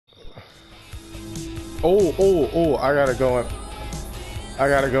Oh, I gotta go in. I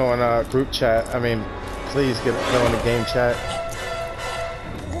gotta go in group chat. I mean, please go in the game chat.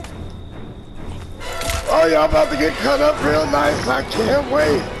 Oh, y'all about to get cut up real nice. I can't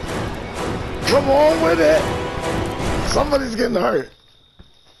wait. Come on with it. Somebody's getting hurt.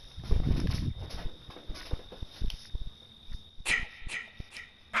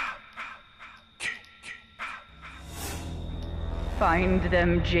 Find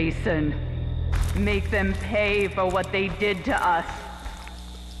them, Jason. Make them pay for what they did to us.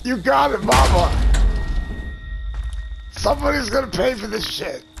 You got it, mama. Somebody's gonna pay for this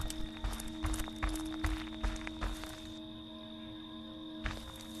shit.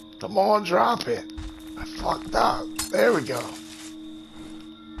 Come on, drop it. I fucked up. There we go.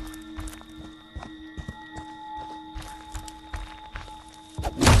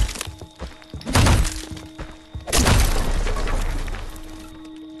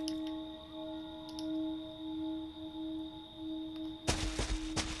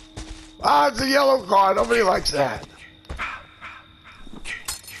 Ah, it's a yellow card. Nobody likes that.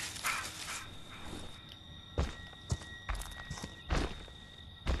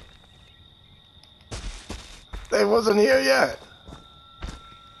 They wasn't here yet.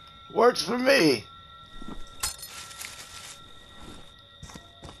 Works for me.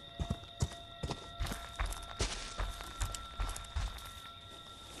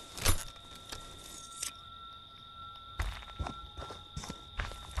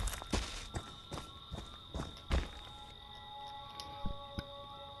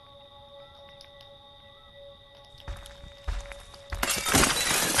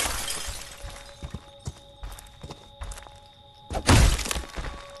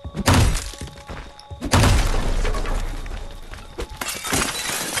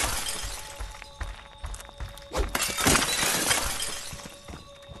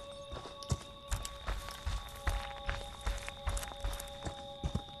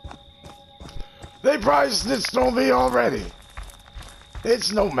 They probably snitched on me already.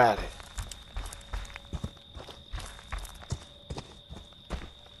 It's no matter.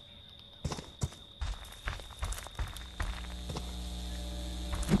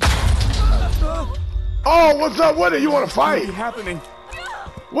 Oh, what's up with it? You want to fight? What's happening?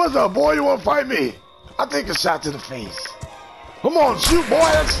 What's up, boy? You want to fight me? I take a shot to the face. Come on, shoot, boy.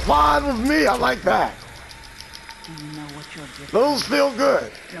 That's fine with me. I like that. Do you know what you're doing? Those feel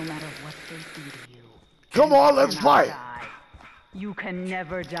good. No matter what they do to you. Come on, let's cannot fight. die. You can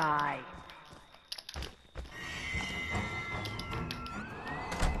never die.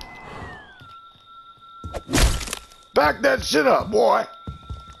 Back that shit up, boy.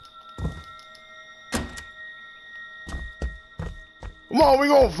 Come on, we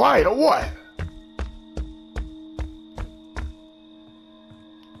gonna fight or what?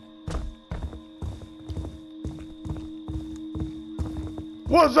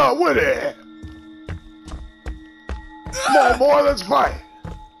 What's up with it? Come on, boy, let's fight.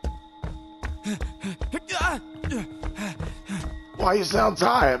 Why you sound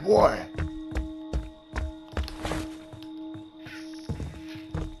tired, boy?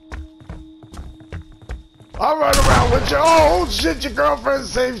 I'll run around with you. Oh, shit, your girlfriend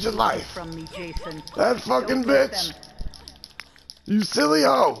saved your life. From me, Jason. That fucking Don't let bitch. them. You silly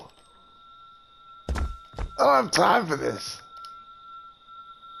hoe. I don't have time for this.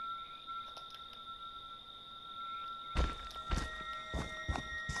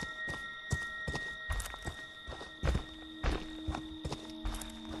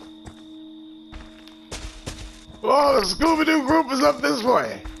 Oh, the Scooby-Doo group is up this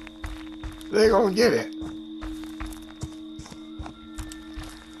way. They gonna get it.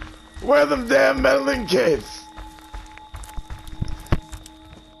 Where them damn meddling kids?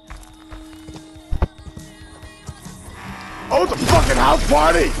 Oh, it's a fucking house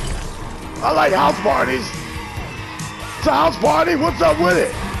party! I like house parties. It's a house party? What's up with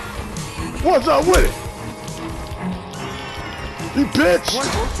it? What's up with it? You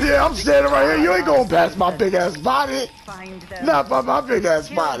bitch! Yeah, I'm standing right here. You ain't going past my big ass body. Find them. Not by my big ass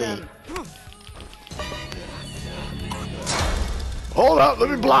Kill body. them. Hold up, let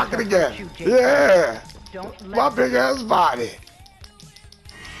me block it again. Yeah, Don't my let big ass body.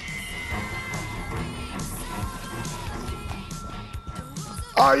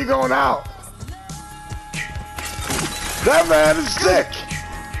 Oh, you going out? That man is sick.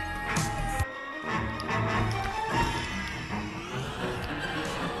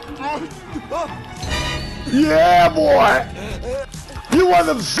 Yeah, boy. You one of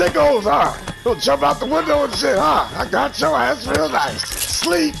them sickos, huh? You'll jump out the window and shit, huh? I got your ass real nice.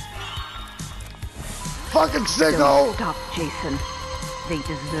 Sleep. Fucking Don't sicko. stop, Jason. They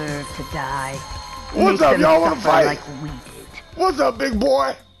deserve to die. What's Make up? them Y'all want to suffer fight? like we did. What's up, big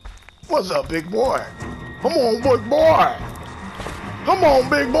boy? What's up, big boy? Come on, big boy. Come on,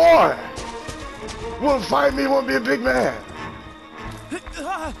 big boy. Want to fight me? Want to be a big man?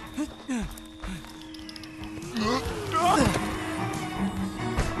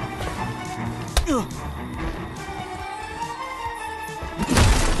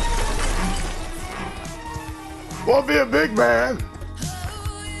 Want to be a big man?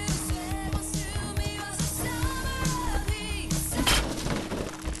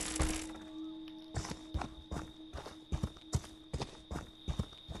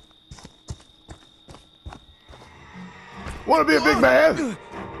 Want to be a big man?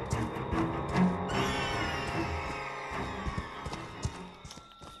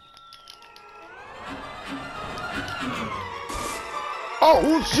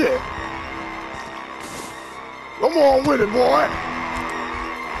 Oh, shit. Come on with it, boy.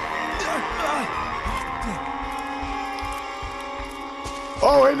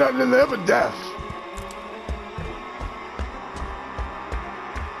 Oh, ain't nothing in there but death.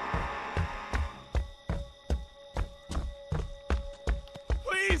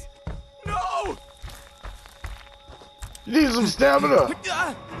 Please, no! You need some stamina.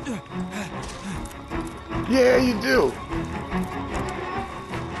 Yeah, you do.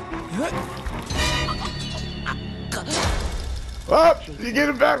 Up, you get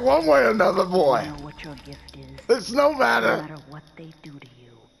it back one way or another, boy. You know what your gift is. It's no No matter. matter what they do to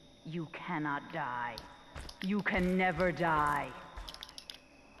you, you cannot die. You can never die.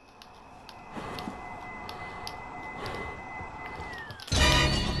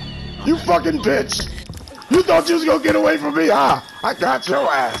 You fucking bitch. You thought you was gonna get away from me, huh? I got your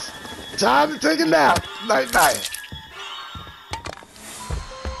ass. Time to take a nap. Night night.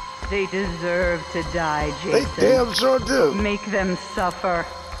 They deserve to die, They Jason. damn sure do. Make them suffer.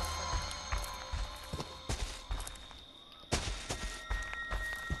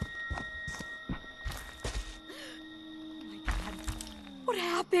 What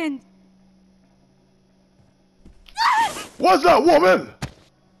happened? What's up, woman?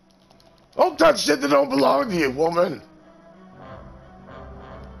 Don't touch shit that don't belong to you, woman.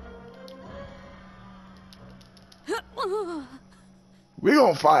 We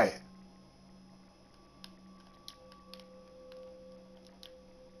gonna fight.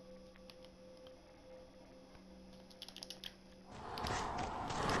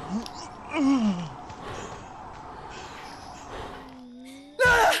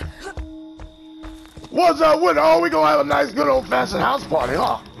 What's up with it? Oh, we gonna have a nice good old-fashioned house party,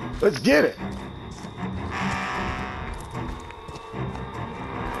 huh? Let's get it.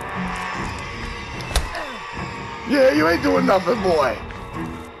 Yeah, you ain't doing nothing, boy.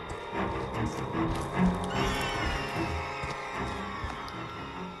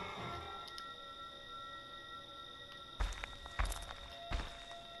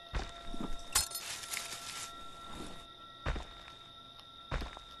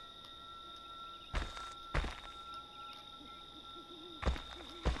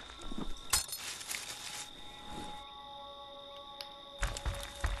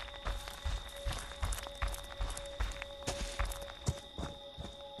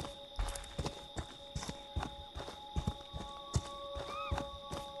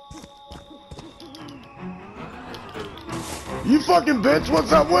 You fucking bitch,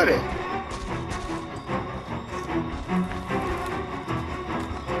 what's up with it?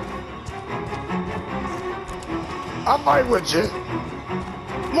 I'll fight with you.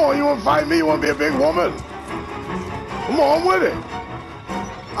 Come on, you wanna fight me? You wanna be a big woman? Come on with it.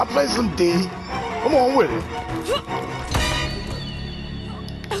 I'll play some D. Come on with it.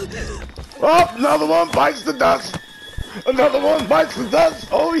 Oh, another one bites the dust. Another one bites the dust.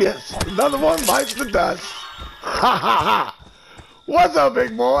 Oh yes, another one bites the dust. Ha ha ha. What's up,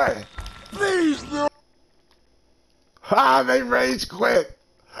 big boy? Please, no. Ha, they rage quit.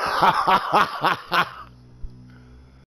 Ha ha ha ha ha.